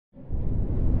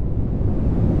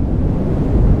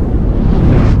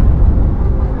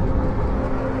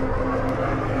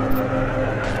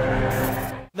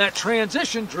that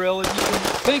transition drill, if you can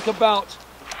think about,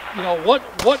 you know,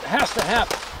 what has to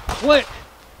happen. Click.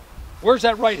 Where's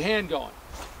that right hand going?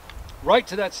 Right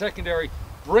to that secondary.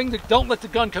 Don't let the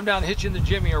gun come down and hit you in the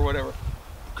jimmy or whatever.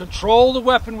 Control the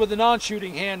weapon with a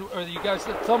non-shooting hand, or you guys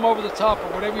the thumb over the top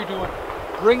or whatever you're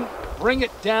doing. Bring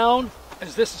it down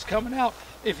as this is coming out.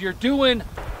 If you're doing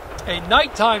a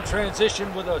nighttime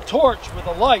transition with a torch, with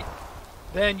a light,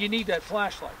 then you need that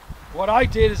flashlight. What I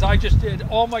did is I just did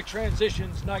all my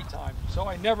transitions nighttime. So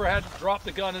I never had to drop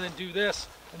the gun and then do this.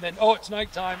 And then, oh, it's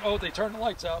nighttime. Oh, they turned the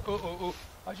lights out. Oh.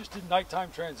 I just did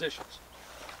nighttime transitions.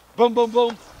 Boom, boom,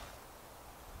 boom.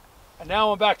 And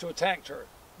now I'm back to a tank turret.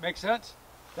 Make sense?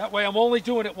 That way I'm only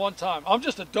doing it one time. I'm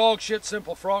just a dog shit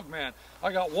simple frogman.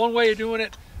 I got one way of doing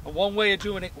it and one way of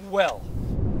doing it well.